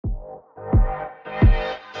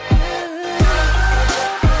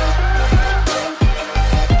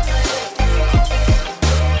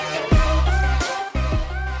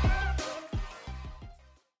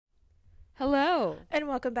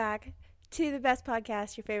welcome back to the best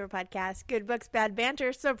podcast, your favorite podcast, Good Books, Bad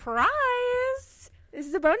Banter. Surprise! This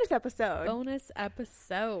is a bonus episode.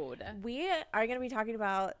 We are going to be talking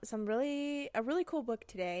about a really cool book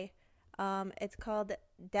today. It's called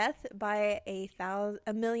Death by a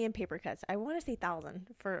Million Papercuts. I want to say 1,000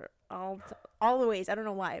 for all the ways. I don't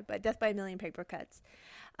know why, but Death by a Million Papercuts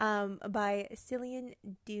by Cillian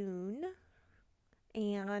Dune.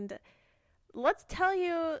 And let's tell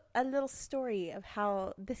you a little story of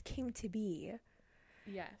how this came to be.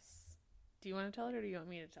 Yes. Do you want to tell it or do you want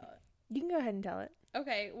me to tell it? You can go ahead and tell it.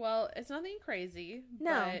 Okay, well, it's nothing crazy.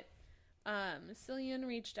 No. But Cillian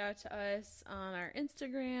reached out to us on our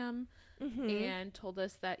Instagram and told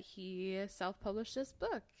us that he self-published this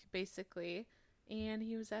book, basically. And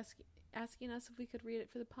he was asking us if we could read it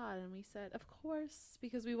for the pod. And we said, of course,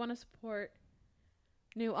 because we want to support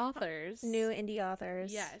new authors. New indie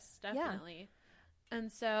authors. Yes, definitely. Yeah.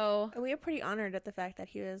 And so we are pretty honored at the fact that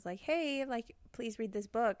he was like, hey, like, please read this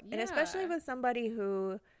book. Yeah. And especially with somebody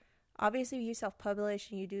who, obviously, you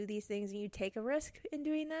self-publish and you do these things and you take a risk in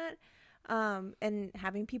doing that. And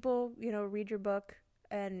having people, read your book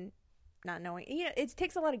and not knowing, it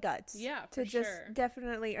takes a lot of guts. Yeah, to just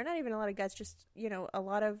definitely, or not even a lot of guts, just, a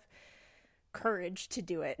lot of courage to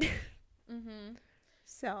do it. Mm-hmm.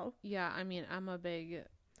 So. Yeah, I mean, I'm a big...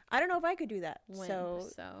 I don't know if I could do that. Wimp,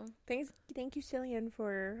 so thank you, Cillian,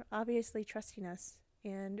 for obviously trusting us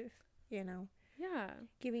and, Yeah.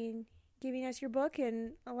 giving us your book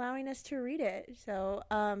and allowing us to read it. So,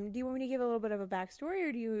 do you want me to give a little bit of a backstory,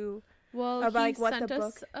 or do you... Well, about, he sent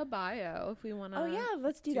us a bio if we want to... Oh, yeah,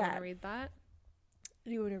 let's do that. You want to read that?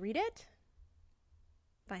 Do you want to read it?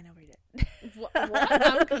 Fine, I'll read it. What?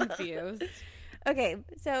 I'm confused. Okay,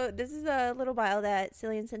 so this is a little bio that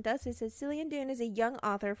Cillian sent us. It says, Cillian Dune is a young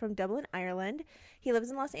author from Dublin, Ireland. He lives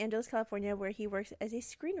in Los Angeles, California, where he works as a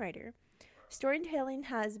screenwriter. Storytelling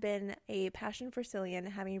has been a passion for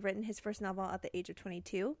Cillian, having written his first novel at the age of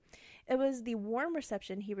 22. It was the warm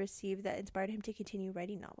reception he received that inspired him to continue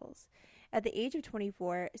writing novels. At the age of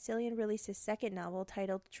 24, Cillian released his second novel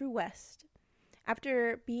titled True West.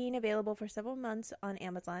 After being available for several months on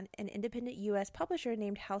Amazon, an independent U.S. publisher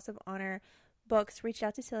named House of Honor Books reached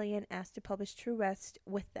out to Cillian and asked to publish True West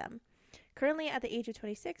with them. Currently, at the age of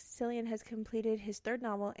 26, Cillian has completed his third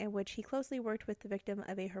novel, in which he closely worked with the victim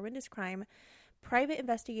of a horrendous crime, private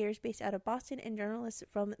investigators based out of Boston, and journalists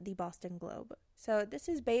from the Boston Globe. So this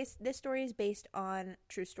story is based on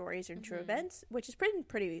true stories and true events, which is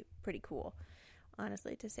pretty cool,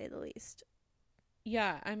 honestly, to say the least.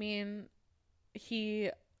 Yeah, I mean,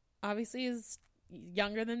 he obviously is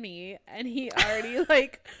younger than me, and he already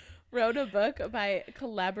wrote a book by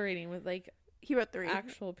collaborating with he wrote 3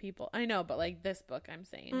 actual people. I know, but this book I'm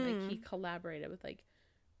saying, he collaborated with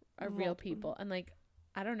real people, and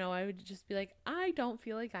I don't know, I would just be I don't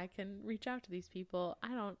feel like I can reach out to these people. I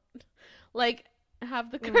don't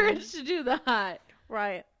have the courage to do that.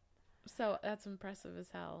 Right. So that's impressive as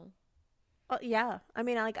hell. Yeah. I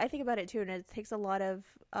mean, I think about it too, and it takes a lot of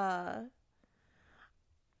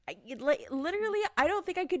literally, I don't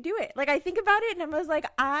think I could do it. I think about it, and I was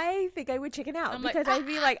I think I would chicken out because I'd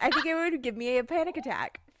be I think it would give me a panic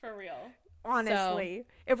attack. For real. Honestly,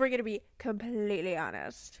 if we're gonna be completely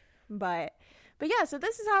honest. But yeah, so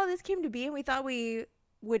this is how this came to be, and we thought we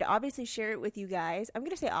would obviously share it with you guys. I'm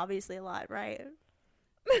gonna say obviously a lot, right?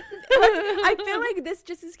 I feel like this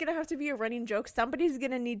just is gonna have to be a running joke. Somebody's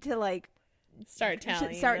gonna need to start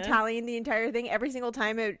tallying the entire thing every single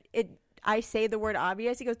time I say the word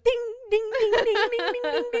obvious. It goes ding, ding, ding, ding, ding, ding,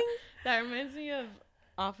 ding, ding. That reminds me of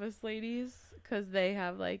Office Ladies, because they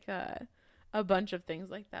have a bunch of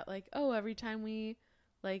things like that. Every time we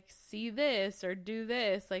see this or do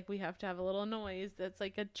this, we have to have a little noise that's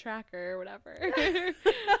a tracker or whatever. It's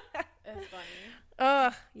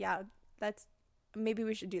funny. Yeah, that's, maybe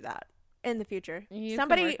we should do that in the future.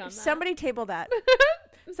 Somebody table that.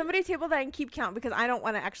 Somebody table that and keep count, because I don't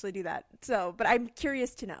want to actually do that. So, but I'm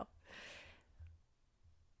curious to know.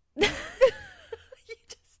 You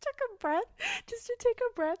just took a breath just to take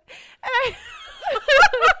a breath.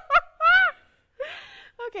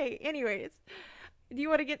 Okay, anyways, do you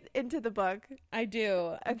want to get into the book? I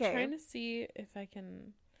do. Okay. I'm trying to see if I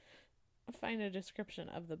can find a description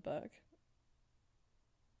of the book.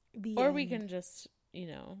 Or we can just,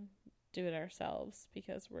 do it ourselves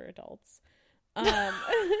because we're adults. This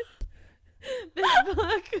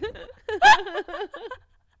book.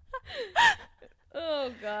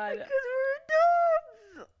 Oh God. Because we're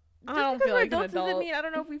adults. I don't feel like an adult. Doesn't mean, I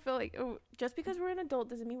don't know if we feel just because we're an adult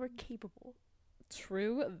doesn't mean we're capable.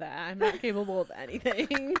 True that. I'm not capable of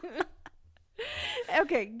anything.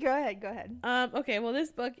 Okay, go ahead. Okay, well,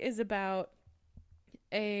 this book is about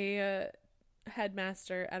a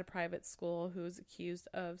headmaster at a private school who's accused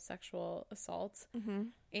of sexual assault. Mm-hmm.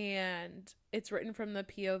 And it's written from the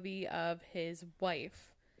POV of his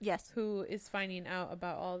wife. Yes. Who is finding out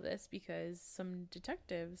about all this because some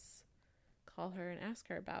detectives call her and ask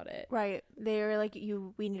her about it. Right. They're like,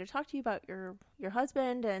 we need to talk to you about your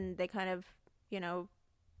husband, and they kind of,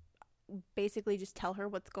 basically just tell her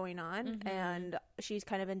what's going on, mm-hmm. and she's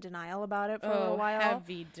kind of in denial about it for a little while.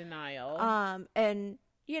 Heavy denial. And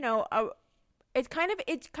it kind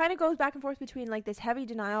of goes back and forth between like this heavy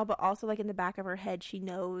denial, but also like in the back of her head she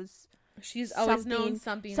knows she's always known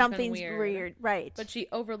something's weird, right? But she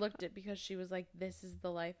overlooked it because she was like, this is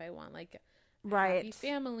the life I want, like right, happy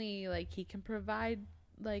family, like he can provide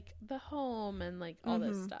like the home and like all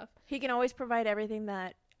mm-hmm. this stuff. He can always provide everything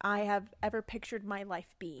that I have ever pictured my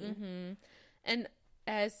life being. Mm-hmm. And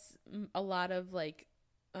as a lot of like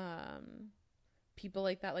people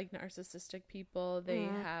like that, like narcissistic people, they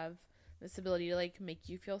have this ability to like make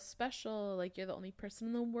you feel special, like you're the only person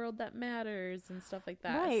in the world that matters and stuff like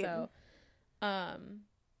that. Right. So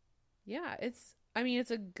yeah, it's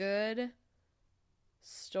a good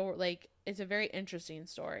story. Like, it's a very interesting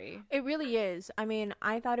story. It really is. I mean,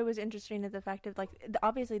 I thought it was interesting at the fact of like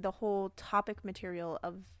obviously the whole topic material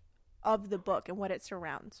of the book and what it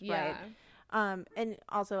surrounds, yeah. Right? And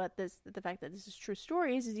also the fact that this is true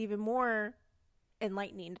stories is even more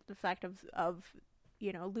enlightening. The fact of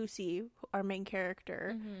Lucy, our main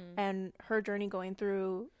character, mm-hmm. and her journey going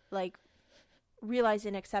through like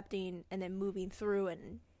realizing, accepting, and then moving through,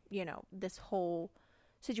 and this whole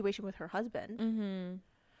situation with her husband. Mm-hmm.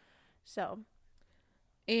 So,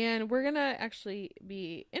 and we're gonna actually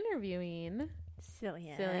be interviewing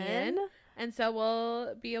Cillian. And so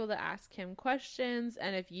we'll be able to ask him questions,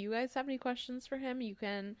 and if you guys have any questions for him, you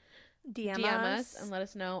can DM us and let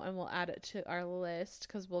us know, and we'll add it to our list,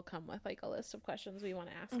 because we'll come with like a list of questions we want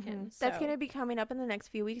to ask mm-hmm. him. So. That's going to be coming up in the next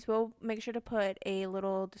few weeks. We'll make sure to put a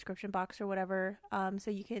little description box or whatever, so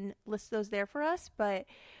you can list those there for us, but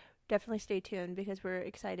definitely stay tuned, because we're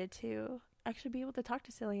excited to actually be able to talk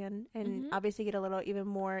to Cillian and mm-hmm. obviously get a little even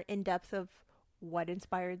more in depth of what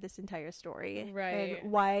inspired this entire story, right?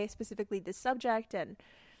 And why specifically this subject and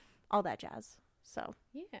all that jazz. So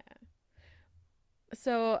yeah.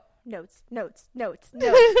 So notes. I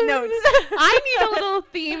need a little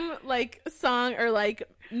theme like song or like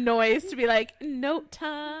noise to be like note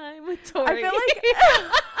time with Tori. I feel like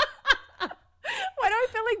why do I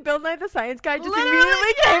feel like Bill Nye the Science Guy just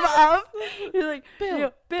immediately came up? He's like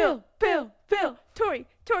Bill, Tori,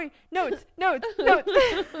 notes.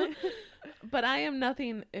 But I am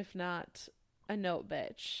nothing if not a note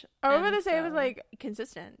bitch. I was gonna say it was like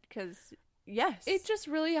consistent, because yes, it just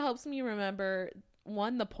really helps me remember,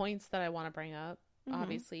 one, the points that I want to bring up, mm-hmm.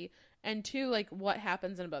 obviously, and two, like what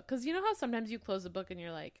happens in a book. Because you know how sometimes you close a book and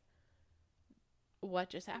you're like, what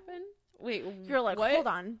just happened? Wait, you're like, what? Hold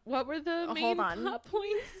on. What were the main plot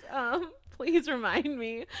points? Please remind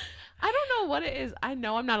me. I don't know what it is. I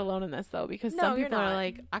know I'm not alone in this though, because some people are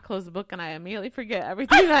like, I close the book and I immediately forget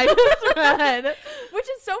everything I just read. Which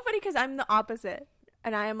is so funny, because I'm the opposite,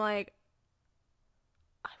 and I am like,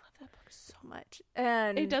 I love that book so much,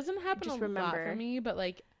 and it doesn't happen a lot for me, but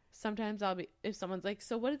like sometimes I'll be, if someone's like,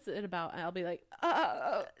 so what is it about, and I'll be like,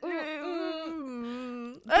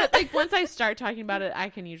 but like once I start talking about it, I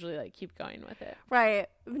can usually like keep going with it. Right.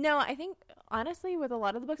 No, I think honestly with a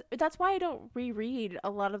lot of the books, that's why I don't reread a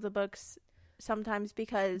lot of the books sometimes,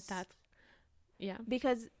 because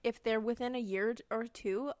because if they're within a year or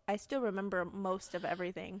two, I still remember most of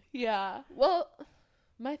everything. Yeah. Well,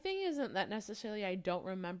 my thing isn't that necessarily I don't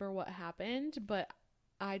remember what happened, but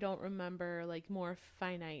I don't remember like more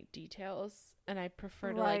finite details, and I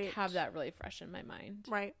prefer to like have that really fresh in my mind.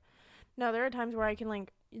 Right. No, there are times where I can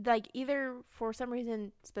like either for some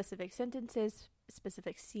reason specific sentences,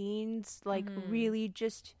 specific scenes like really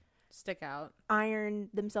just stick out, iron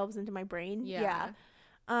themselves into my brain. Yeah.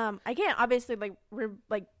 I can't obviously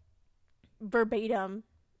like verbatim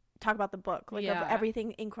talk about the book of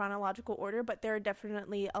everything in chronological order, but there are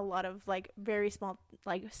definitely a lot of like very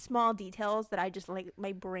small details that I just like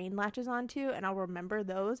my brain latches onto, and I'll remember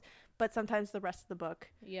those, but sometimes the rest of the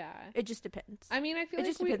book, it just depends. I mean, I feel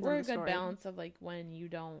like we're a good balance of like when you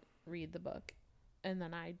don't read the book and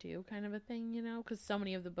then I do, kind of a thing, because so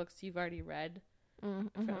many of the books you've already read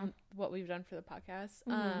from what we've done for the podcast.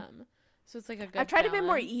 So it's like a good I've tried balance. to be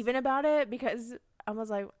more even about it, because I was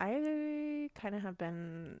like, I kind of have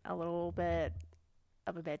been a little bit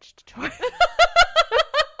of a bitch to Tori.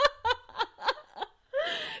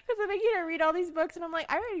 Because also making her read all these books, and I'm like,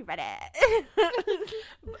 I already read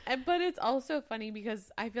it. But it's also funny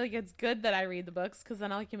because I feel like it's good that I read the books because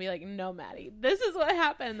then I can be like, no, Maddie, this is what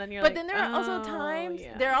happened. And then you're but like, then there are also times,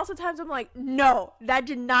 yeah. I'm like, no, that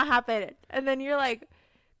did not happen. And then you're like,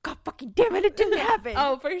 God fucking damn it, it didn't happen.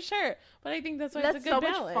 Oh, for sure. But I think that's why it's a good so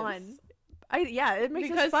balance. much fun. It makes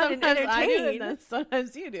because us fun and sometimes I do it, entertaining. and then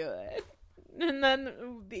sometimes you do it. And then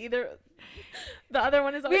the other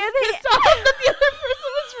one is always Yeah, pissed off that the other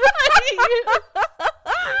person was right.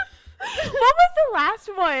 What was the last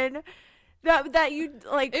one that you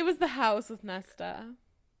like? It was the house with Nesta.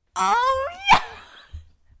 Oh yeah.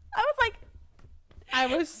 I was like, I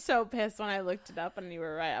was so pissed when I looked it up and you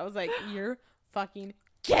were right. I was like, you're fucking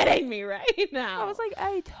kidding me right now. I was like,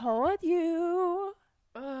 I told you.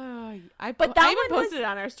 I But that even one posted it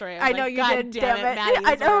on our story. I know like, you God did. Damn it, Maddie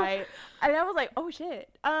I is know. right. And I was like, oh shit.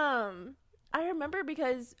 I remember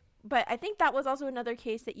because, but I think that was also another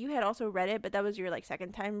case that you had also read it, but that was your like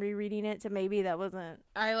second time rereading it, so maybe that wasn't.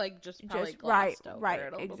 I like just probably right, glossed over right,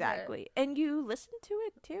 it a little exactly. bit. And you listened to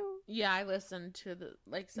it too. Yeah, I listened to the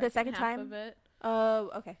second half time of it.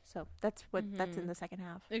 Oh, okay. So that's that's in the second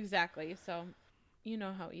half. Exactly. So, you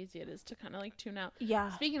know how easy it is to kind of like tune out.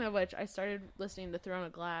 Yeah. Speaking of which, I started listening to Throne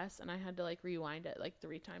of Glass, and I had to like rewind it like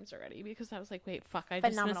 3 times already because I was like, wait, fuck, I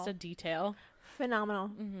just missed a detail.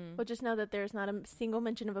 Phenomenal. Well, just know that there's not a single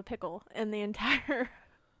mention of a pickle in the entire.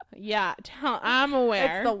 Yeah, I'm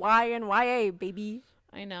aware. It's the Y and YA, baby.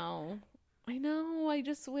 I know. I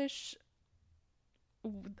just wish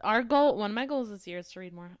one of my goals this year is to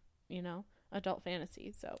read more, adult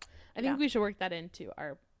fantasy. So I think we should work that into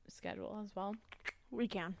our schedule as well. We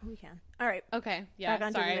can. All right. Okay. Yeah.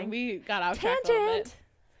 Sorry, we got off Tangent. track a little bit.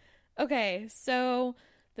 Okay, so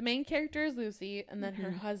the main character is Lucy, and then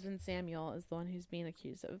her husband Samuel is the one who's being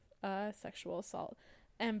accused of sexual assault.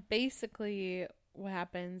 And basically, what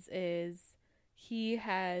happens is he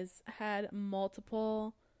has had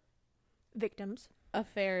multiple victims,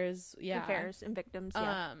 affairs and victims.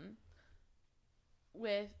 Yeah.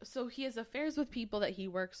 So he has affairs with people that he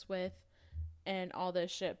works with, and all this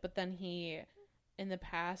shit. But then in the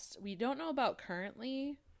past, we don't know about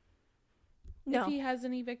currently. No. If he has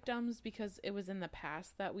any victims, because it was in the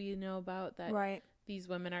past that we know about that these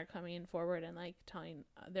women are coming forward and like telling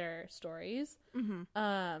their stories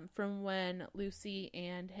from when Lucy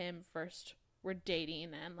and him first were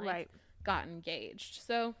dating and like got engaged.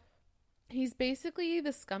 So he's basically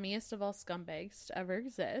the scummiest of all scumbags to ever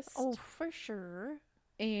exist. Oh, for sure.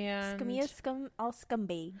 And scummiest all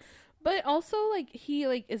scumbags. But also like he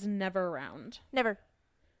like is never around. Never.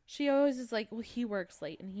 She always is like, well, he works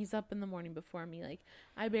late and he's up in the morning before me. Like,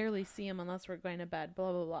 I barely see him unless we're going to bed,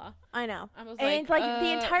 blah, blah, blah. I know. I was and like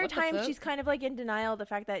the entire time she's kind of like in denial of the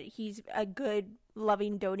fact that he's a good,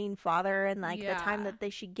 loving, doting father. And like the time that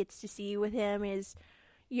she gets to see with him is,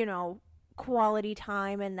 quality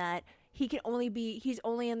time. And that he's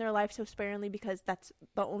only in their life so sparingly because that's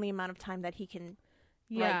the only amount of time that he can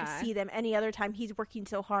see them. Any other time he's working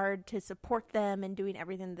so hard to support them and doing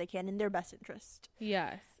everything that they can in their best interest.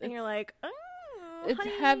 Yes. And you're like, oh, it's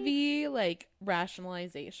honey. heavy like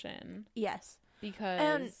rationalization. Yes.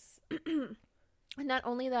 Because and not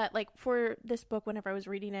only that, like for this book, whenever I was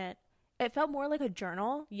reading it, it felt more like a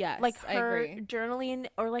journal. Yes, like I her agree. Journaling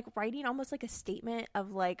or like writing almost like a statement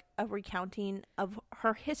of like a recounting of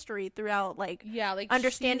her history throughout like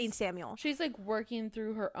understanding Samuel. She's like working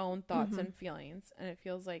through her own thoughts and feelings, and it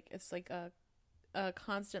feels like it's like a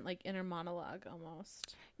constant like inner monologue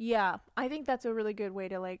almost. Yeah, I think that's a really good way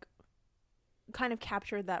to like kind of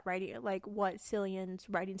capture that writing, like what Cillian's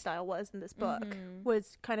writing style was in this book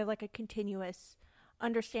was kind of like a continuous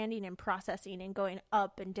understanding and processing and going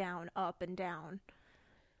up and down, up and down.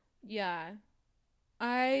 Yeah.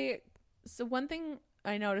 So one thing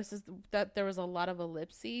I noticed is that there was a lot of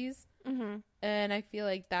ellipses, and I feel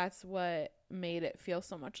like that's what made it feel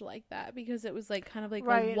so much like that, because it was like kind of like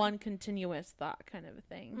a one continuous thought kind of a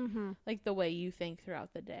thing, like the way you think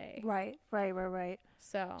throughout the day. Right.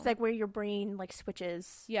 So it's like where your brain like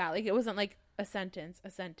switches. Yeah, like it wasn't like a sentence,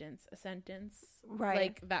 like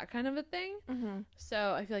that kind of a thing.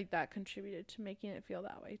 So I feel like that contributed to making it feel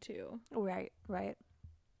that way too. Right.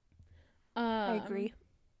 I agree.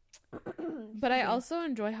 But I also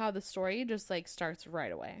enjoy how the story just like starts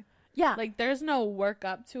right away. Yeah, like there's no work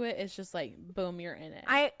up to it. It's just like boom, you're in it.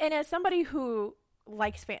 And as somebody who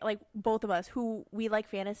likes like both of us who we like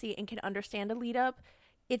fantasy and can understand a lead up,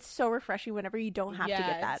 it's so refreshing whenever you don't have to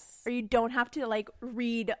get that, Yes. or you don't have to like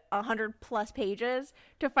read 100+ pages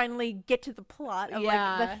to finally get to the plot of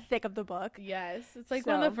like the thick of the book. Yes, it's like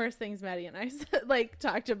one of the first things Maddie and I like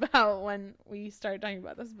talked about when we started talking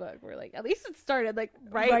about this book. We're like, at least it started like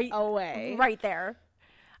right away, right there.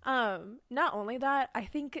 Not only that, I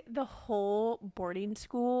think the whole boarding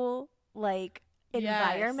school like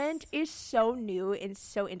environment is so new and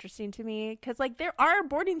so interesting to me, because like there are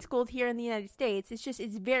boarding schools here in the United States.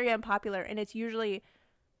 It's very unpopular, and it's usually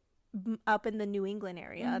up in the New England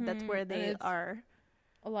area. That's where they are.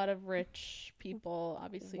 A lot of rich people,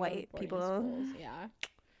 obviously white people. Schools. Yeah.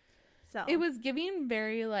 So it was giving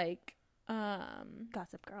very like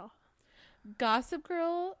Gossip Girl,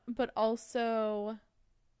 but also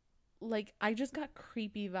like I just got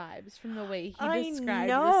creepy vibes from the way he described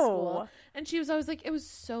the school. And she was always like, it was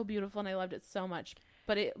so beautiful and I loved it so much.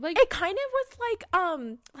 But it kind of was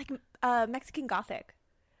like Mexican Gothic.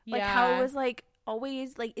 Like how it was like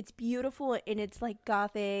always like it's beautiful in its like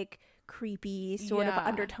Gothic, creepy sort of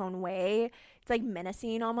undertone way. It's like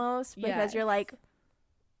menacing almost, because you're like,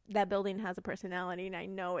 that building has a personality, and I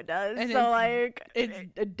know it does. And so it's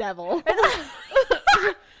a devil.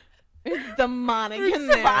 It's demonic in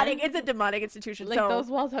there. It's a demonic institution. Like, those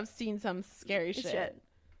walls have seen some scary shit.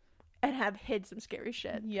 And have hid some scary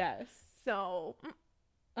shit. Yes. So,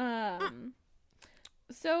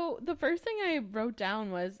 so the first thing I wrote down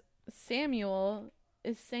was Samuel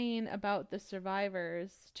is saying about the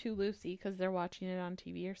survivors to Lucy, because they're watching it on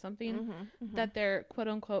TV or something, that they're quote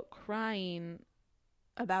unquote crying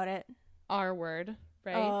about it. R word,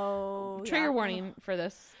 right? Oh, trigger warning for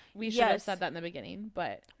this. We should have said that in the beginning,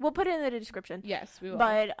 but we'll put it in the description. Yes, we will.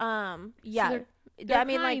 But yeah, so they're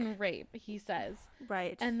crying rape, he says,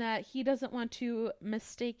 right, and that he doesn't want to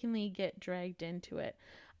mistakenly get dragged into it.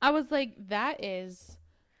 I was like, that is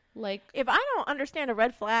like, if I don't understand a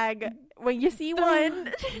red flag when you see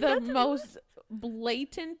one, the most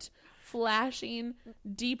blatant, flashing,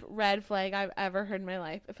 deep red flag I've ever heard in my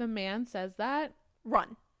life. If a man says that,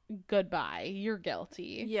 run. Goodbye. You're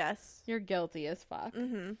guilty. Yes. You're guilty as fuck.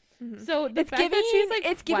 Mm-hmm. So the fact that she's like,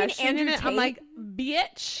 it's giving Andrew Tate. I'm like,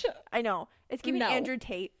 bitch. I know. It's giving Andrew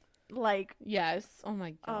Tate. Like, yes. Oh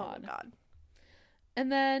my god. Oh my god.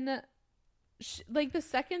 And then, like, the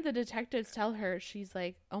second the detectives tell her, she's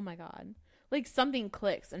like, oh my god. Like, something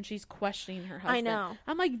clicks and she's questioning her husband. I know.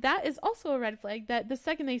 I'm like, that is also a red flag, that the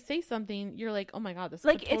second they say something, you're like, oh my god, this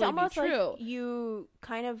like, could totally it's almost be true. like you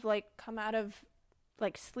kind of like come out of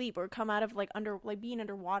like sleep, or come out of like being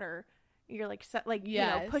underwater. You're like you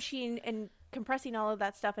know, pushing and compressing all of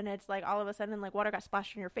that stuff, and it's like all of a sudden like water got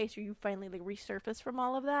splashed in your face, or you finally like resurface from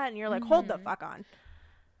all of that, and you're like, hold the fuck on.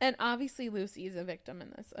 And obviously Lucy is a victim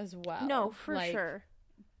in this as well. No, for sure.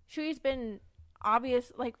 She's been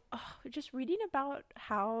obvious, like, just reading about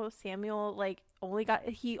how Samuel like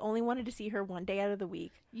he only wanted to see her one day out of the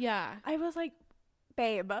week. Yeah. I was like,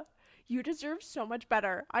 babe, you deserve so much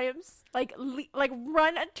better. I am like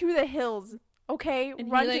run to the hills, okay?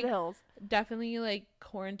 And run he, like, to the hills. Definitely like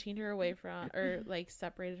quarantined her away from, or like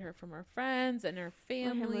separated her from her friends and her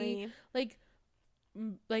family.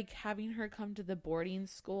 Like having her come to the boarding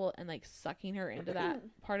school and like sucking her into that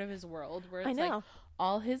part of his world where it's like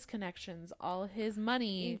all his connections, all his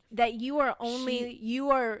money. That you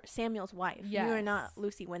are Samuel's wife. Yes. You are not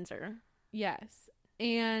Lucy Windsor. Yes.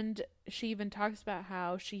 And she even talks about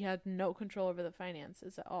how she had no control over the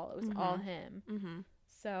finances at all. It was all him. Mm-hmm.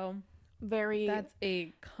 So that's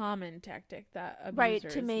a common tactic that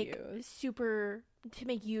abusers to make use.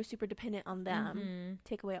 you super dependent on them.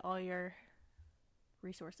 Take away all your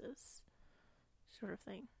resources, sort of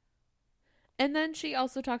thing. And then she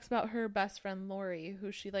also talks about her best friend Lori,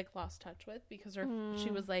 who she like lost touch with because she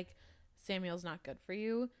was like, Samuel's not good for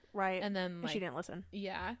you, right? And then like, she didn't listen.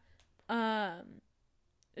 Yeah.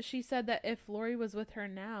 She said that if Lori was with her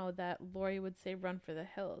now, that Lori would say run for the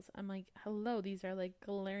hills. I'm like, hello, these are like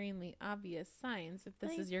glaringly obvious signs if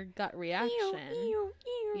this is your gut reaction.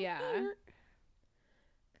 Yeah.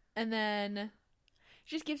 And then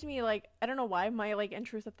just gives me like, I don't know why, my like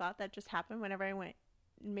intrusive thought that just happened whenever I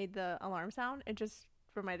made the alarm sound. It just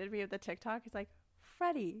reminded me of the TikTok. It's like,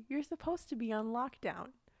 Freddie, you're supposed to be on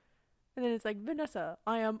lockdown. And then it's like, Vanessa,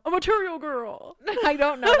 I am a material girl. I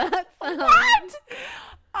don't know that sound. What?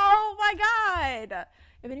 Oh my god.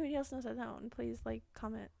 If anybody else knows that sound, please like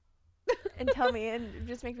comment and tell me, and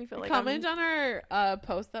just make me feel like comment on our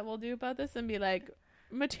post that we'll do about this and be like,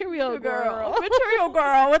 material girl. Material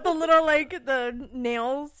girl with the little like the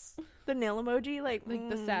nails, the nail emoji, like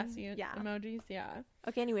the sassy emojis. Yeah.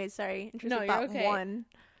 Okay, anyways, sorry. No, you're okay. One.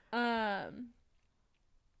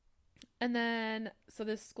 And then, so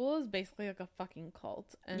this school is basically like a fucking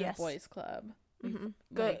cult and Yes. a boys club. Mm-hmm.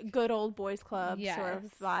 Like, Good old boys club yes. sort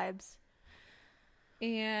of vibes.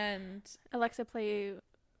 And Alexa, play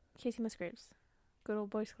Casey Musgraves. Good old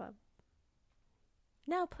boys club.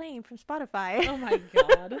 Now playing from Spotify. oh my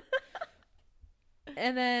god.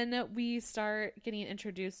 And then we start getting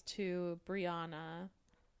introduced to Brianna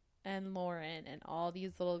and Lauren and all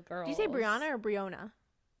these little girls. Do you say Brianna or Briona?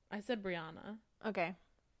 I said Brianna. Okay.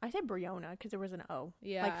 I said Briona because there was an O.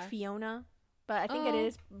 Yeah. Like Fiona. But I think it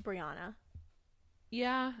is Brianna.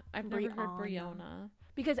 Yeah, I've never heard Brianna. Brianna.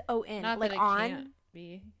 Because O-N. Not like that it on. can't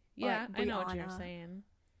be. Yeah, Like I know what you're Brianna. saying.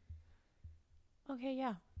 Okay,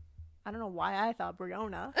 yeah. I don't know why I thought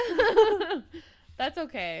Briona. That's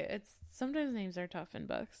okay. It's sometimes names are tough in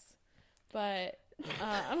books, but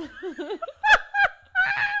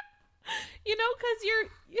you know,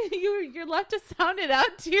 because you're left to sound it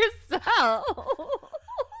out to yourself.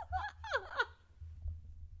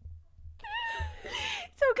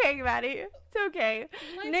 It's okay, Maddie. It's okay.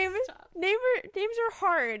 Life's tough. Names are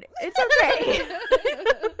hard. It's okay.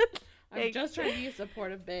 I'm Thanks. just trying to be a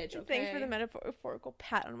supportive bitch. Okay? Thanks for the metaphorical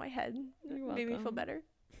pat on my head. You're Made me feel welcome. better.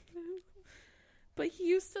 But he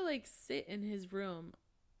used to like sit in his room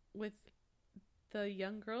with the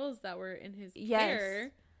young girls that were in his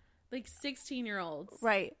care, like 16-year-olds,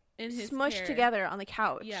 Right. in his Smushed care. together on the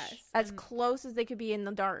couch. Yes, As and- close as they could be in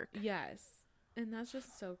the dark. Yes, and that's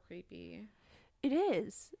just so creepy. It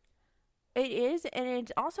is. It is. And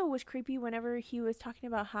it also was creepy whenever he was talking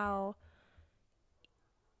about how,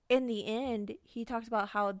 in the end, he talks about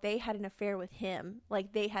how they had an affair with him.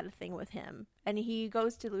 Like, they had a thing with him. And he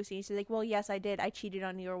goes to Lucy and he's like, well, yes, I did. I cheated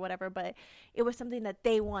on you or whatever. But it was something that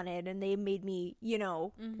they wanted and they made me,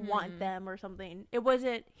 want them or something. It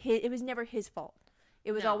wasn't his. It was never his fault.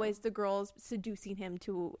 It was No. always the girls seducing him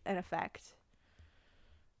to an effect.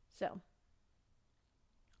 So.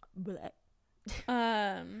 Bleh.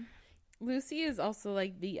 Lucy is also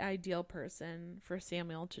like the ideal person for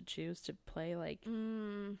Samuel to choose to play like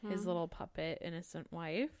his little puppet innocent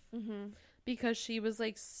wife, because she was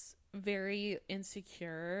like very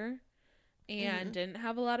insecure and didn't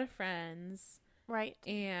have a lot of friends, Right.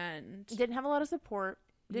 and Didn't have a lot of support.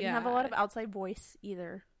 Didn't have a lot of outside voice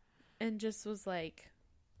either. and just was like,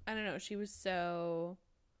 I don't know, she was so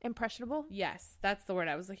Impressionable. yes, that's the word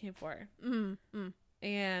I was looking for.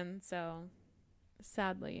 And so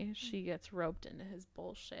sadly she gets roped into his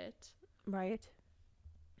bullshit. Right.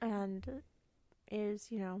 And is,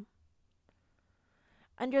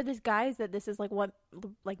 under this guise that this is like what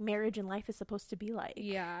like marriage and life is supposed to be like.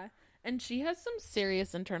 Yeah. And she has some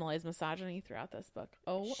serious internalized misogyny throughout this book.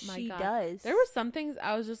 Oh my She god. does. There were some things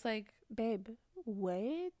I was just like, Babe,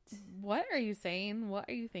 what? what are you saying? What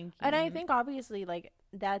are you thinking? And I think obviously like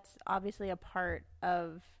that's obviously a part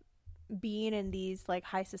of being in these like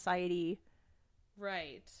high society,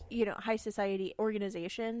 right. high society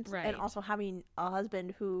organizations, Right. and also having a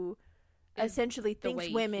husband who Is essentially the way thinks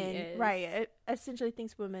he women is. right essentially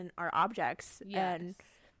thinks women are objects Yes. and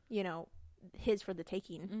his for the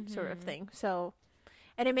taking sort of Mhm. thing. So,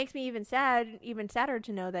 and it makes me even sadder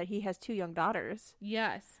to know that he has 2 young daughters.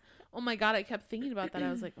 Yes. Oh my god, I kept thinking about that. I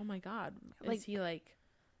was like, oh my god, Like- is he like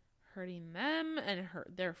hurting them and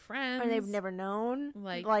hurt their friends? And they've never known.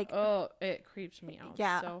 like oh, it creeps me out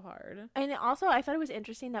Yeah. so hard. And also, I thought it was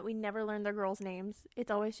interesting that we never learned the girls' names. It's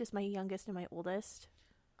always just my youngest and my oldest.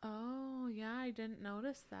 Oh yeah, I didn't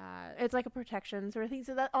notice that. It's like a protection sort of thing.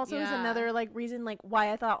 So that also is Yeah. another like reason like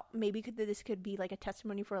why I thought maybe this could be like a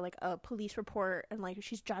testimony for like a police report, and like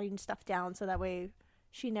she's jotting stuff down so that way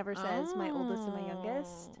she never says my oldest and my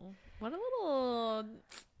youngest. Oh, what a little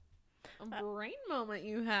brain moment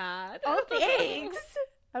you had. Oh, thanks.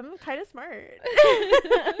 I'm kind of smart.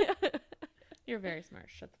 You're very smart.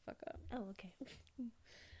 Shut the fuck up. Oh, okay.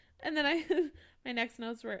 And then my next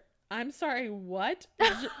notes were, I'm sorry, what?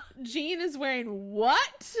 Jean is wearing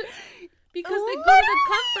what? Because they go to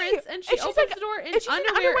the conference and she And she's opens like- the door in and she's in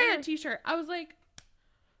underwear underwear. and a t-shirt. I was like,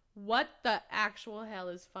 what the actual hell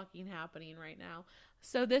is fucking happening right now?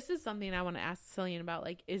 So this is something I want to ask Cillian about.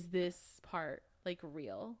 Like, is this part like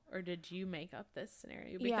real, or did you make up this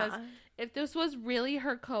scenario? Because if this was really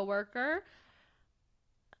her coworker,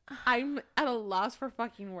 I'm at a loss for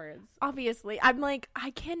fucking words. Obviously, I'm like, I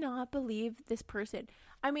cannot believe this person.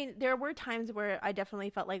 I mean, there were times where I definitely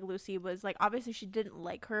felt like Lucy was like, obviously she didn't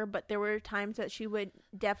like her, but there were times that she would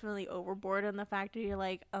definitely overboard on the fact that you're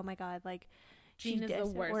like, oh my god, like Jean she is the does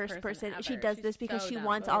worst person She ever. does She's this because so she dumb.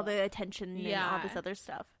 wants all Ugh. the attention and all this other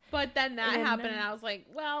stuff. But then that And happened, then- and I was like,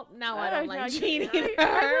 well, now I don't like I Jean either.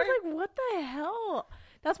 was like, what the hell?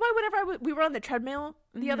 That's why whenever we were on the treadmill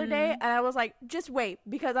the other day, and I was like, just wait,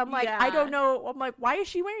 because I'm like, I don't know. I'm like, why is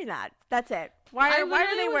she wearing that? That's it. Why are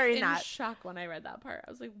they wearing that? I was in shock when I read that part.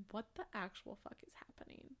 I was like, what the actual fuck is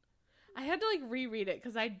happening? I had to like reread it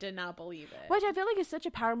because I did not believe it. Which I feel like is such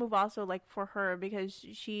a power move also, like, for her, because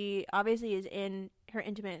she obviously is in her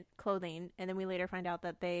intimate clothing, and then we later find out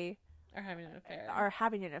that they are having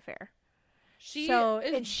an affair. She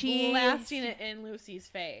is blasting it in Lucy's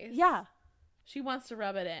face. Yeah. She wants to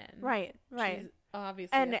rub it in. Right. She's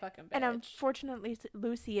obviously a fucking bitch. And unfortunately,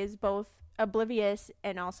 Lucy is both oblivious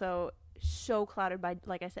and also so clouded by,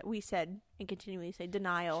 like I said, and continually say,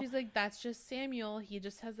 denial. She's like, that's just Samuel. He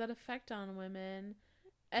just has that effect on women.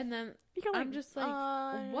 And then I'm just like,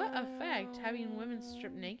 what effect? Having women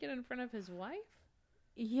stripped naked in front of his wife?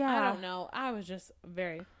 Yeah. I don't know. I was just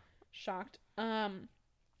very shocked.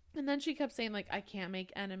 And then she kept saying, like, I can't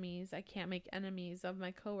make enemies. I can't make enemies of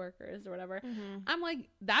my coworkers or whatever. Mm-hmm. I'm like,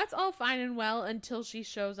 that's all fine and well until she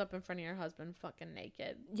shows up in front of your husband fucking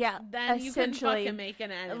naked. Yeah. Then you can fucking make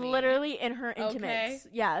an enemy. Literally in her intimates.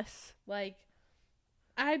 Okay? Yes. Like,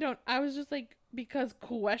 I was just like, because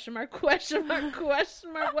question mark, what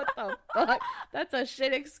the fuck? That's a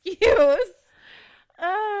shit excuse.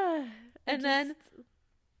 And then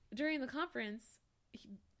during the conference,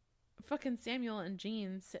 fucking Samuel and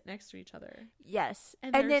Jean sit next to each other. Yes.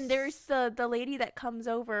 And then there's the lady that comes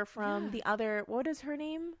over from the other, what is her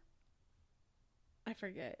name? I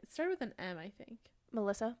forget. It started with an M, I think.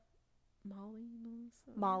 Melissa?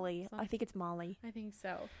 Molly. Something. I think it's Molly. I think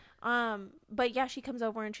so. But yeah, she comes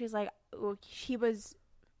over and she's like,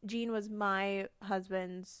 Jean was my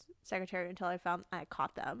husband's secretary until I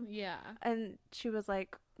caught them. Yeah. And she was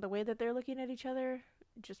like, the way that they're looking at each other,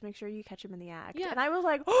 just make sure you catch him in the act. Yeah. And I was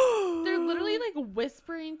like, oh! They're literally like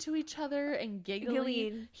whispering to each other and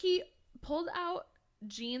giggling. He pulled out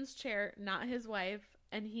Jean's chair, not his wife,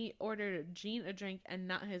 and he ordered Jean a drink and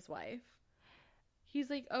not his wife. He's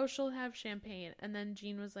like, oh, she'll have champagne. And then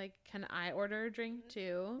Jean was like, can I order a drink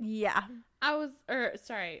too? Yeah.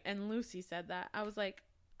 And Lucy said that. I was like,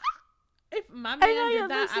 if my man did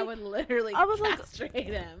that, Lucy, I would literally castrate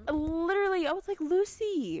him. Literally, I was like,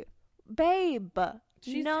 Lucy, babe.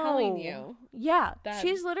 She's telling you. Yeah.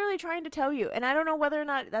 She's literally trying to tell you. And I don't know whether or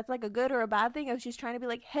not that's like a good or a bad thing. If she's trying to be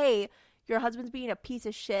like, hey, your husband's being a piece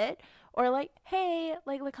of shit. Or like, hey,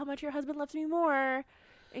 like, look how much your husband loves me more.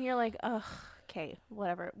 And you're like, ugh, okay,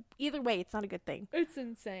 whatever. Either way, it's not a good thing. It's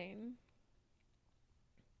insane.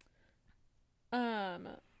 And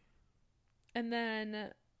then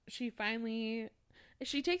she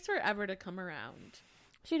takes forever to come around.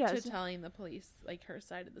 She does. To telling the police, like, her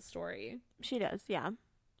side of the story. She does, yeah.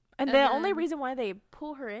 And the only reason why they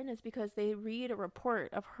pull her in is because they read a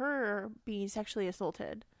report of her being sexually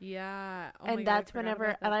assaulted. Yeah. Oh and that's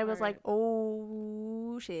whenever, and I was like,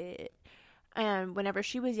 oh, shit. And whenever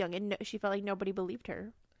she was young, and she felt like nobody believed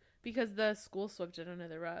her. Because the school swept it under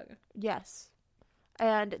the rug. Yes.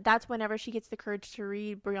 And that's whenever she gets the courage to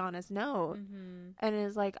read Brianna's note. Mm-hmm. And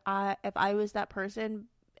is like, if I was that person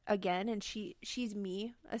again, and she's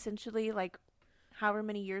me, essentially, like, however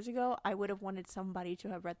many years ago, I would have wanted somebody to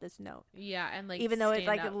have read this note. Yeah, and like, even though it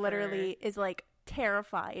like literally is like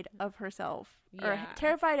terrified of herself, or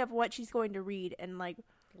terrified of what she's going to read and like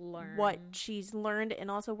what she's learned,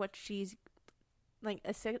 and also what she's like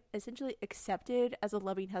essentially accepted as a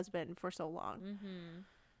loving husband for so long. Mm-hmm.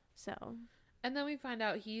 So, and then we find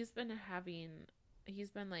out he's been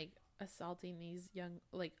like assaulting these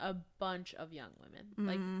a bunch of young women. Mm-hmm.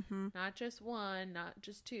 Like, not just one, not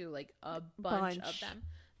just two, like a bunch of them.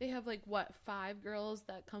 They have 5 girls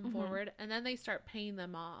that come mm-hmm. forward, and then they start paying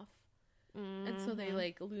them off. Mm-hmm. And so they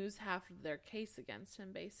lose half of their case against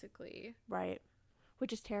him, basically. Right.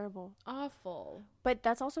 Which is terrible. Awful. But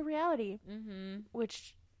that's also reality. Mm-hmm.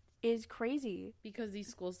 Which is crazy. Because these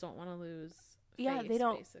schools don't want to lose face, they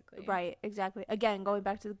don't. Basically. Right, exactly. Again, going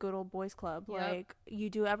back to the good old boys club. Yep. Like, you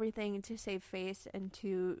do everything to save face and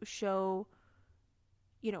to show,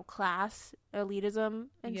 class, elitism,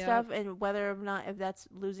 and stuff. And whether or not, if that's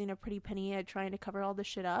losing a pretty penny at trying to cover all this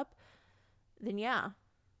shit up, then yeah,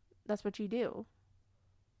 that's what you do.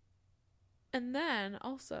 And then,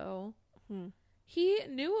 also... He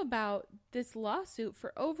knew about this lawsuit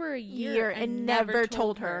for over a year and never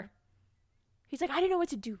told her. He's like, I didn't know what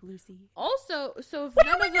to do, Lucy. Also, so if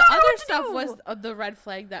none of the other stuff was the red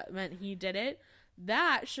flag that meant he did it,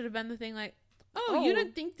 that should have been the thing like, oh, you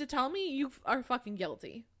didn't think to tell me? You are fucking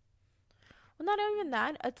guilty. Well, not even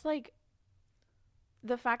that. It's like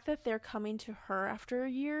the fact that they're coming to her after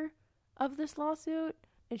a year of this lawsuit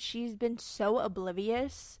and she's been so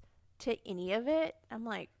oblivious to any of it. I'm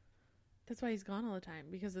like, That's why he's gone all the time,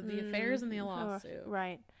 because of the affairs and the lawsuit.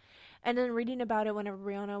 Right. And then reading about it whenever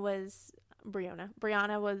Brianna was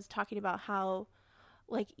talking about how,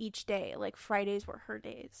 like, each day, like, Fridays were her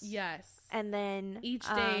days. Yes. And then each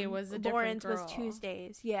day was a different Lauren's girl. was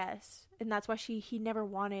Tuesdays. Yes. And that's why he never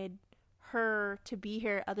wanted her to be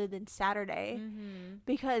here other than Saturday,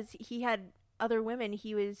 because he had other women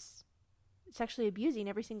he was sexually abusing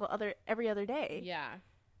every other day. Yeah.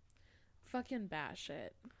 Fucking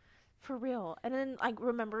batshit. For real. And then, like,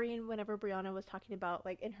 remembering whenever Brianna was talking about,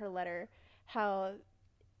 like, in her letter, how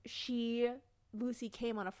Lucy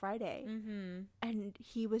came on a Friday, and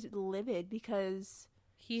he was livid because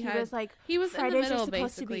he was like, he was Fridays in the middle, are supposed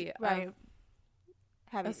basically, to be, right,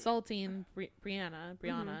 assaulting Brianna.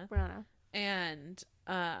 And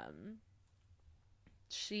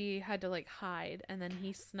she had to, like, hide, and then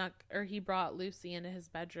he brought Lucy into his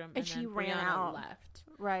bedroom, and then she ran Brianna out. Left.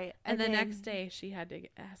 Right. And the next day she had to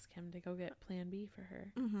ask him to go get Plan B for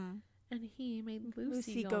her. And he made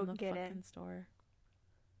Lucy go in the get fucking it. store.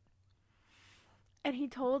 And he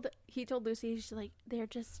told Lucy, she's like,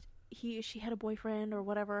 she had a boyfriend or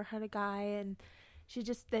whatever, had a guy, and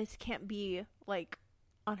this can't be, like,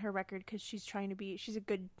 on her record, because she's a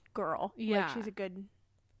good girl. Yeah. Like, she's a good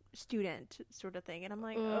student, sort of thing. And I'm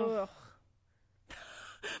like, ugh.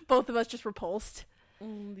 Both of us just repulsed.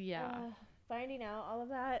 Yeah. Finding out all of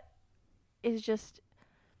that is just,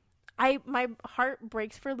 my heart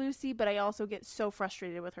breaks for Lucy, but I also get so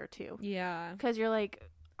frustrated with her too. Yeah. Because you're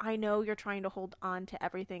like, I know you're trying to hold on to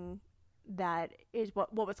everything that is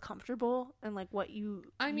what was comfortable, and, like, what you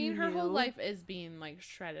her knew. whole life is being, like,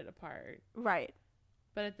 shredded apart. Right.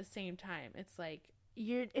 But at the same time, it's like,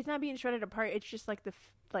 it's not being shredded apart. It's just like the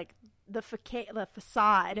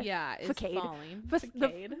facade. Yeah, it's falling. The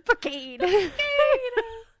facade.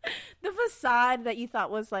 The facade that you thought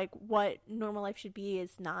was, like, what normal life should be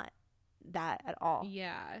is not that at all.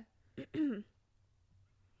 Yeah.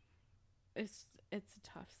 It's a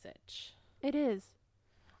tough sitch. It is.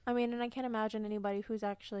 I mean, and I can't imagine anybody who's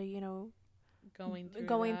actually, going through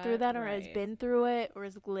that, or right. has been through it, or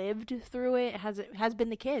has lived through it. Has been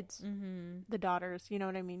the kids, the daughters. You know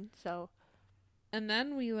what I mean? So, and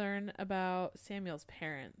then we learn about Samuel's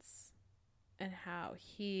parents and how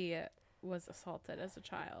he was assaulted as a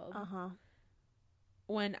child.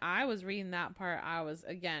 When I was reading that part, I was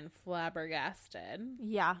again flabbergasted.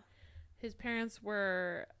 Yeah, his parents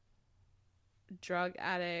were drug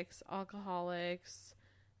addicts, alcoholics.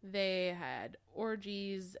 They had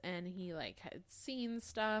orgies, and he, like, had seen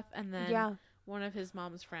stuff, and then one of his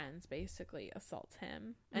mom's friends basically assaults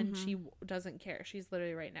him, and she doesn't care. She's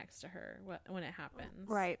literally right next to her when it happens.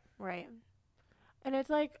 Right. And it's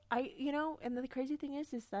like, and the crazy thing is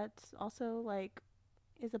that's also, like,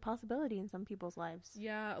 is a possibility in some people's lives.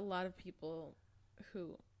 Yeah, a lot of people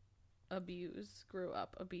who grew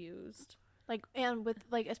up abused. Like, and with,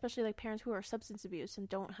 like, especially, like, parents who are substance abuse and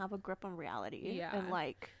don't have a grip on reality. Yeah. And,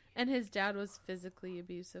 like, and his dad was physically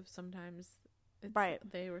abusive sometimes. Right.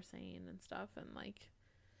 They were saying and stuff, and, like,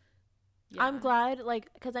 yeah. I'm glad,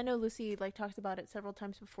 like, because I know Lucy, like, talks about it several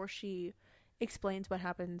times before she explains what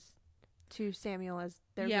happens to Samuel as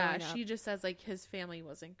they're growing up. She just says, like, his family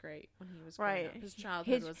wasn't great when he was growing up. His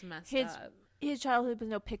childhood was messed up. His childhood was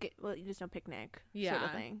no picnic, sort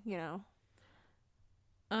of thing,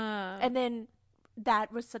 and then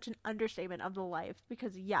that was such an understatement of the life,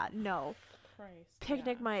 because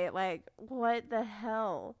picnic might, like, what the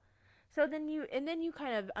hell. So then you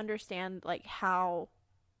kind of understand, like, how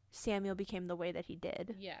Samuel became the way that he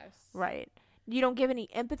did. Yes. Right. You don't give any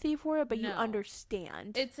empathy for it, but you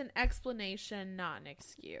understand. It's an explanation, not an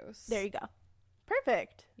excuse. There you go.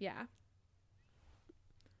 Perfect. Yeah.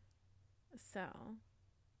 So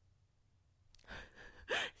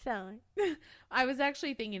I was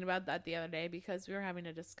actually thinking about that the other day, because we were having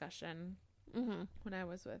a discussion when I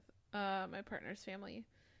was with my partner's family,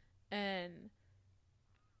 and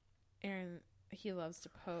Aaron, he loves to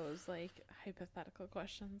pose, like, hypothetical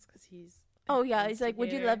questions, because he's he's like,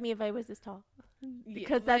 would you love me if I was this tall?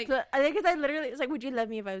 Because I literally, it's like, would you love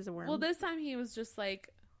me if I was a worm? Well, this time he was just like,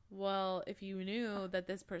 well, if you knew that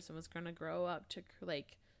this person was going to grow up to,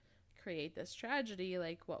 like, create this tragedy,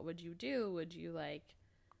 like, what would you do? Would you, like,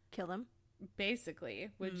 kill them? Basically,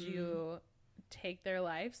 would you take their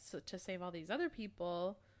lives to save all these other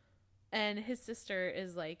people? And his sister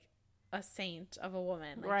is, like, a saint of a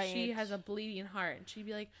woman. Like, right. She has a bleeding heart, and she'd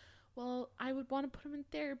be like, well, I would want to put him in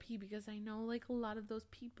therapy, because I know, like, a lot of those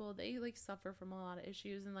people, they, like, suffer from a lot of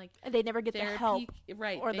issues, and, like, they never get therapy, the help,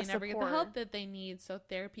 right? Or they the never support. get the help that they need. So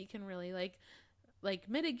therapy can really, like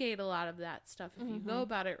mitigate a lot of that stuff if you go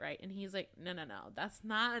about it right. And he's like, no, that's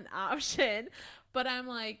not an option. But I'm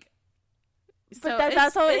like, But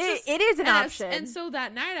that's how it is an option. And so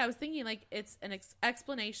that night I was thinking, like, it's an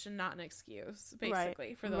explanation, not an excuse,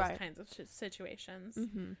 basically, for those kinds of situations.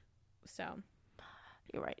 Mm-hmm. So.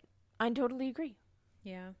 You're right. I totally agree.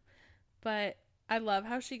 Yeah. But I love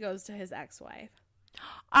how she goes to his ex-wife.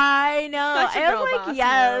 I know. I was like,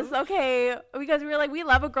 yes, move. Okay. Because we were like, we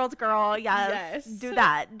love a girl's girl. Yes. Do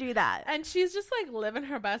that. And she's just like living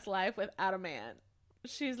her best life without a man.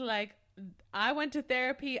 She's like, I went to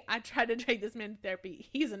therapy. I tried to take this man to therapy.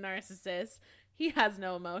 He's a narcissist. He has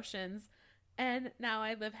no emotions. And now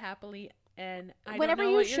I live happily. And I whenever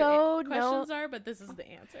don't know you what your questions are, but this is the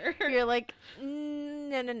answer. You're like,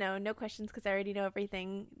 no questions because I already know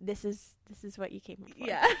everything. This is what you came here for.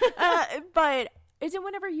 Yeah. But is it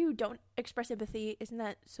whenever you don't express empathy? Isn't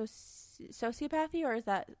that sociopathy, or is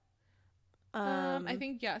that? I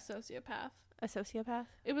think sociopath. A sociopath.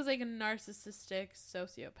 It was like a narcissistic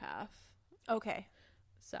sociopath. Okay.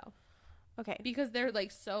 So. Okay. Because they're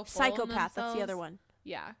like so full psychopath. That's the other one.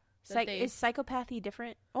 Yeah. Is psychopathy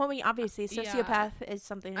different? Well, I mean, obviously, sociopath is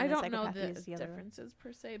something. I don't know the differences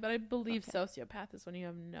per se, but I believe sociopath is when you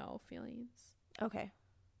have no feelings. Okay.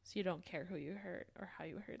 So you don't care who you hurt or how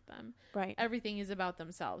you hurt them. Right. Everything is about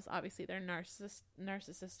themselves. Obviously, they're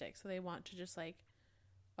narcissistic, so they want to just like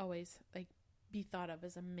always like be thought of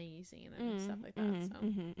as amazing and stuff like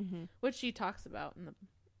that. Which she talks about in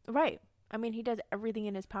the right. I mean, he does everything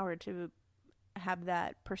in his power to have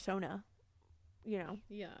that persona. You know.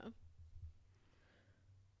 Yeah.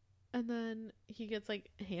 And then he gets like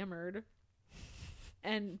hammered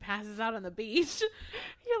and passes out on the beach.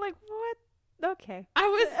 You're like, what? Okay. That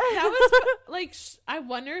was like, I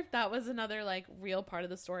wonder if that was another like real part of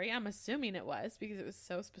the story. I'm assuming it was because it was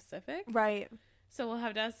so specific. Right. So we'll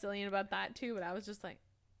have to ask Cillian about that too. But I was just like,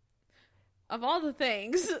 of all the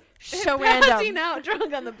things, so passing random. out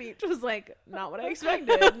drunk on the beach was like not what I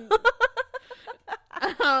expected.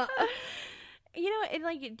 You know, and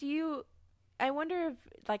like, I wonder if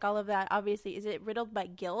like all of that, obviously, is it riddled by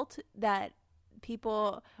guilt that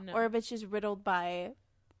people, or if it's just riddled by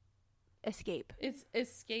escape? It's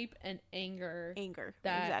escape and anger.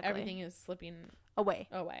 That exactly. Everything is slipping away.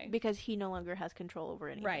 Because he no longer has control over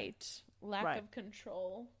anything. Right. Lack of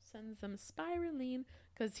control sends them spiraling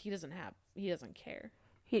because he doesn't care.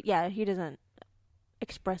 He doesn't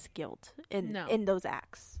express guilt in those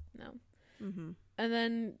acts. No. Mm-hmm. And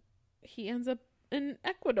then he ends up in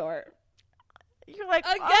Ecuador. You're like,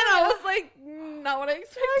 again, I was like, not what I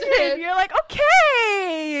expected. You're like,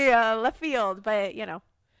 okay, left field, but you know.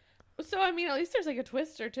 So, I mean, at least there's like a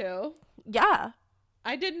twist or two. Yeah.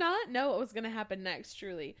 I did not know what was going to happen next,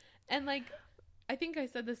 truly. And like, I think I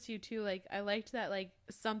said this to you too, like, I liked that like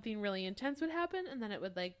something really intense would happen and then it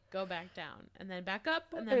would like go back down and then back up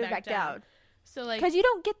and then back down. So like, because you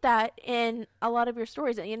don't get that in a lot of your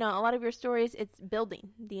stories. You know, a lot of your stories, it's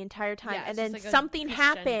building the entire time, and then like something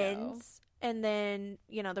happens, and then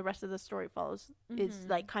you know the rest of the story follows. Is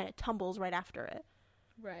like kind of tumbles right after it.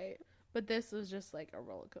 Right, but this was just like a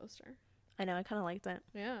roller coaster. I know. I kind of liked it.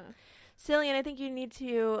 Yeah, Cillian, I think you need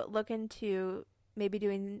to look into maybe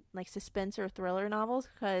doing like suspense or thriller novels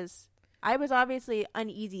because I was obviously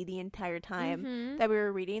uneasy the entire time that we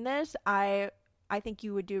were reading this. I think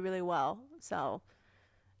you would do really well. So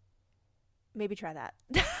maybe try that.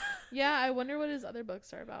 Yeah, I wonder what his other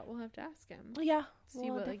books are about. We'll have to ask him. Yeah. See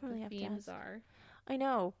what like the themes are. I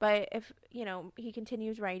know, but if, you know, he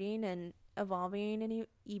continues writing and evolving and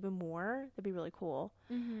even more, that'd be really cool.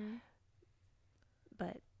 Mm-hmm.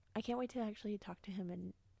 But I can't wait to actually talk to him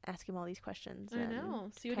and ask him all these questions. I know.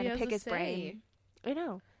 See what he has to pick his brain. I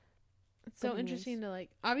know. It's so interesting to like,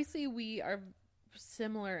 obviously we are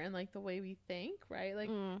similar in like the way we think, right? Like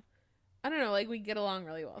I don't know, like we get along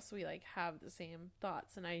really well, so we like have the same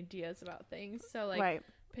thoughts and ideas about things. So like, right.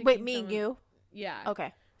 Wait, me and you? Yeah.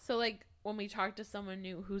 Okay. So like when we talk to someone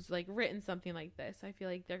new who's like written something like this, I feel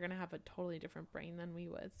like they're gonna have a totally different brain than we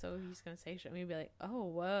would. So he's gonna say shit and we'd be like, oh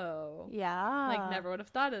whoa, yeah, like never would have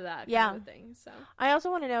thought of that kind of thing. So I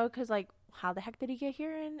also want to know because like how the heck did he get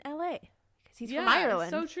here in LA? Because he's from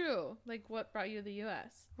Ireland. So true. Like what brought you to the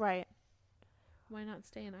US? Right. Why not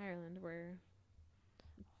stay in Ireland where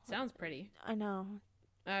it sounds pretty? I know.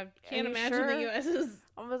 I can't imagine the U.S. is...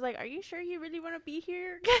 I was like, are you sure you really want to be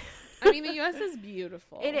here? I mean, the U.S. is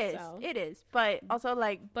beautiful. It is. So. It is. But also,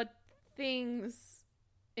 like... But things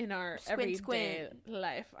in our everyday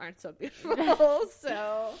life aren't so beautiful.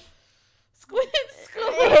 So... Squint,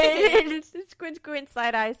 squint. Squint, squint,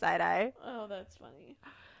 side-eye, side-eye. Oh, that's funny.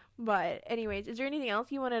 But anyways, is there anything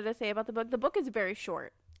else you wanted to say about the book? The book is very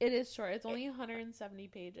short. It is short. It's only 170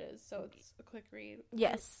 pages, so it's a quick read.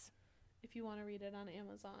 Yes. If you want to read it on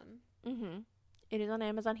Amazon. Mm-hmm. It is on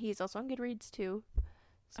Amazon. He's also on Goodreads too.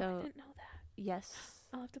 So I didn't know that. yes.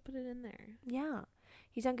 I'll have to put it in there. Yeah.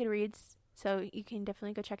 He's on Goodreads, so you can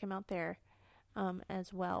definitely go check him out there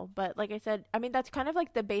as well. But like I said, I mean, that's kind of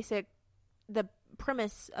like the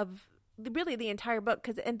premise of really the entire book,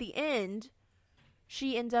 because at the end,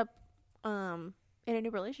 she ends up in a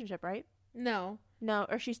new relationship, right? No,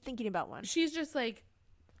 or she's thinking about one. She's just like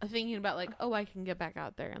thinking about like, oh, I can get back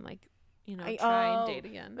out there and like, try and date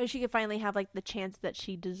again. But she could finally have like the chance that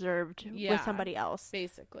she deserved with somebody else,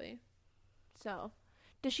 basically. So,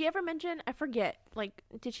 did she ever mention? I forget. Like,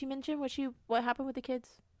 did she mention what happened with the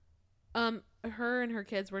kids? Her and her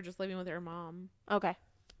kids were just living with her mom. Okay.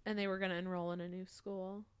 And they were gonna enroll in a new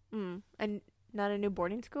school. And not a new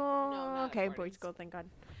boarding school? No, not okay, a boarding school, thank God.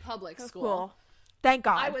 Public school. Cool. Thank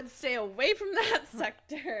God. I would stay away from that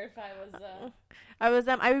sector if I was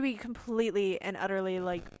I would be completely and utterly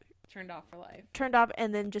like turned off for life. Turned off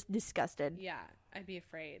and then just disgusted. Yeah, I'd be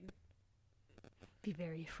afraid. Be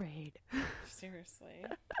very afraid. Seriously.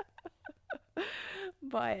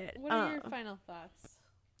 But what are your final thoughts?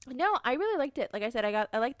 No, I really liked it. Like I said,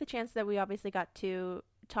 I liked the chance that we obviously got to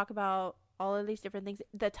talk about all of these different things.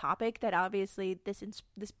 The topic that obviously this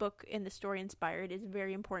book and the story inspired is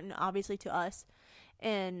very important, obviously, to us,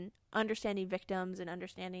 and understanding victims and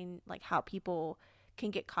understanding like how people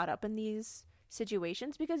can get caught up in these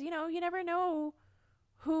situations, because you never know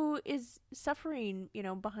who is suffering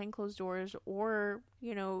behind closed doors, or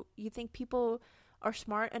you think people are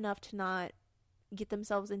smart enough to not get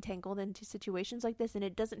themselves entangled into situations like this, and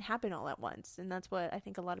it doesn't happen all at once, and that's what I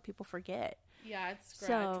think a lot of people forget. Yeah, it's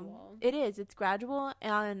gradual. So, it's gradual,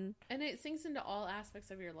 and it sinks into all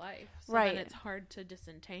aspects of your life, so right. then it's hard to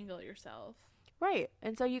disentangle yourself. Right.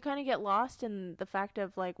 And so you kind of get lost in the fact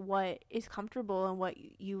of like what is comfortable and what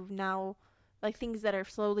you've now, like, things that are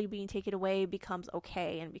slowly being taken away becomes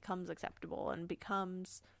okay and becomes acceptable and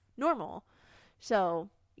becomes normal. So,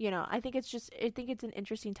 I think it's an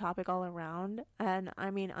interesting topic all around. And I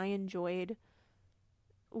mean, I enjoyed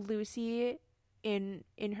Lucy in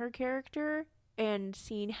her character and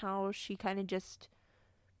seeing how she kind of just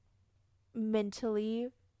mentally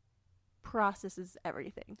processes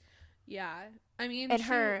everything. Yeah. I mean,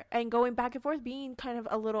 and going back and forth, being kind of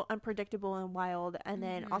a little unpredictable and wild, and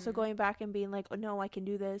then also going back and being like, oh no, I can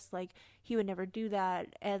do this, like he would never do that,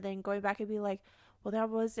 and then going back and be like, well,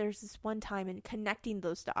 there's this one time, and connecting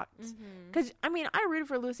those dots. Because I mean, I rooted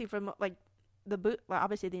for Lucy from like the book,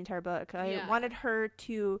 obviously the entire book. I wanted her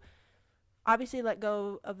to obviously let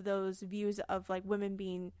go of those views of like women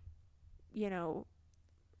being,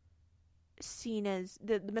 seen as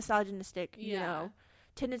the misogynistic,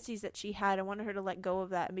 tendencies that she had. I wanted her to let go of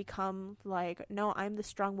that and become like, no, I'm the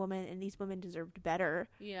strong woman and these women deserved better.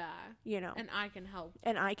 Yeah. And I can help.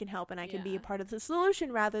 And I can be a part of the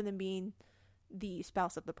solution rather than being the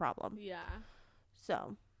spouse of the problem. Yeah.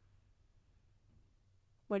 So,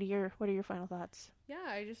 what are your final thoughts? Yeah,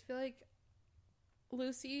 I just feel like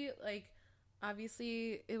Lucy, like,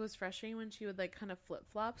 obviously it was frustrating when she would like kind of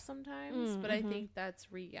flip-flop sometimes, but I think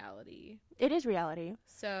that's reality. It is reality.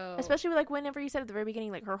 So especially like whenever you said at the very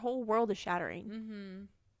beginning, like her whole world is shattering.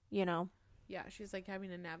 Yeah, she's like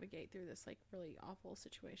having to navigate through this like really awful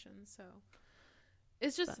situation. So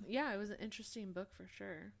it's just it was an interesting book for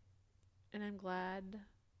sure, and I'm glad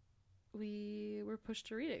we were pushed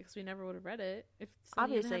to read it because we never would have read it if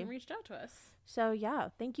Cillian hadn't reached out to us. So yeah,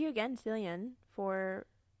 thank you again, Cillian, for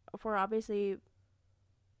obviously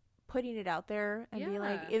putting it out there and being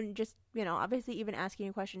like, and just, obviously even asking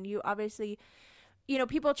a question. You obviously,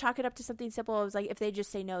 people chalk it up to something simple. It was like, if they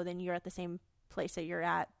just say no, then you're at the same place that you're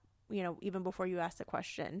at, even before you ask the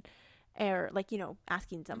question, or like,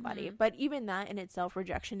 asking somebody. But even that in itself,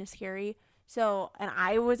 rejection is scary. So, and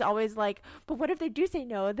I was always like, but what if they do say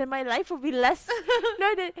no? Then my life will be less,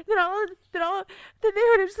 then they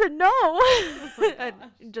would have said no. Oh and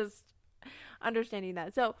just understanding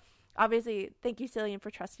that. So obviously, thank you, Cillian,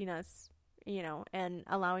 for trusting us, and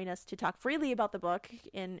allowing us to talk freely about the book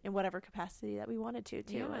in whatever capacity that we wanted to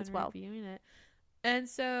as well. Reviewing it. And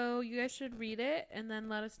so you guys should read it and then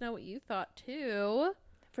let us know what you thought too.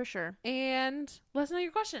 For sure. And let us know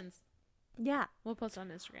your questions. Yeah. We'll post on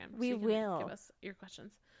Instagram. We will. Give us your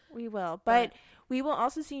questions. We will. But we will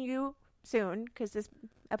also see you soon, because this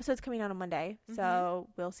episode's coming out on Monday, so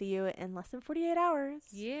we'll see you in less than 48 hours.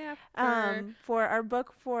 Yeah. For our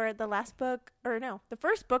book, for the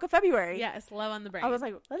first book of February. Yes, Love on the Brain. I was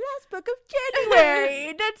like, the last book of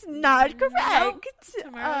January. That's not correct. Nope.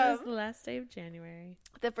 Tomorrow is the last day of January.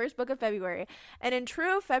 The first book of February, and in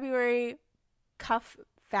true February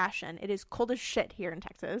fashion. It is cold as shit here in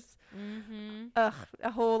Texas. Mm-hmm. Ugh,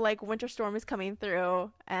 a whole like winter storm is coming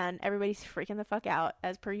through, and everybody's freaking the fuck out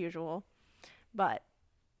as per usual. But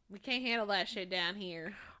we can't handle that shit down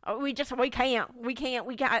here. we can't.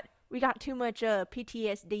 We got too much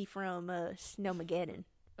PTSD from Snowmageddon.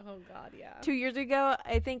 Oh God, yeah. 2 years ago,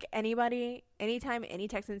 I think anytime any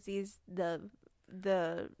Texan sees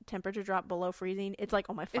the temperature drop below freezing, it's like,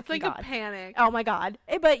 oh my fucking God. It's like a panic. Oh my God.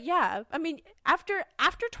 But yeah, I mean, after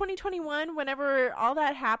 2021, whenever all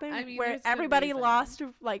that happened, where everybody lost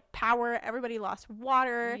like power, everybody lost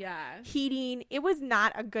water, heating, it was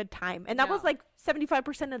not a good time. And that was like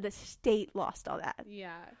 75% of the state lost all that.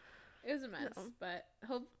 Yeah. It was a mess, but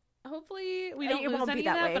hopefully we don't lose any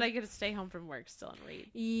of that, but I get to stay home from work still and read.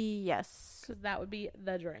 Yes. Because that would be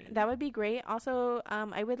the dream. That would be great. Also,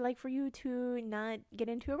 I would like for you to not get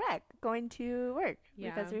into a wreck going to work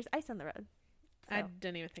because there's ice on the road. So. I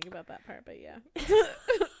didn't even think about that part, but yeah.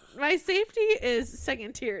 My safety is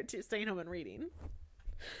second tier to staying home and reading.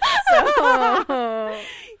 So,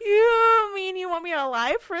 you mean you want me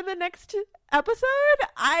alive for the next episode?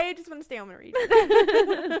 I just want to stay home and read.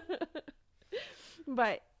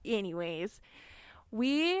 But anyways,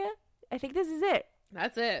 I think this is it.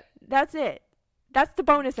 That's it. That's the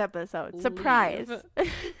bonus episode. Surprise.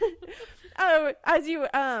 Oh, as you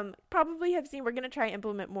probably have seen, we're going to try and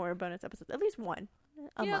implement more bonus episodes. At least one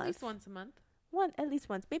a month. At least once a month. At least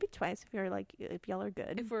once. Maybe twice if y'all are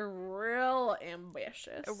good. If we're real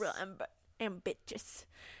ambitious. Ambitious.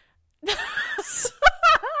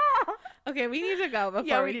 Okay, we need to go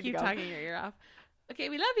before we keep talking your ear off. Okay,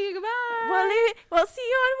 we love you. Goodbye. We'll see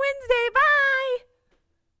you on Wednesday. Bye.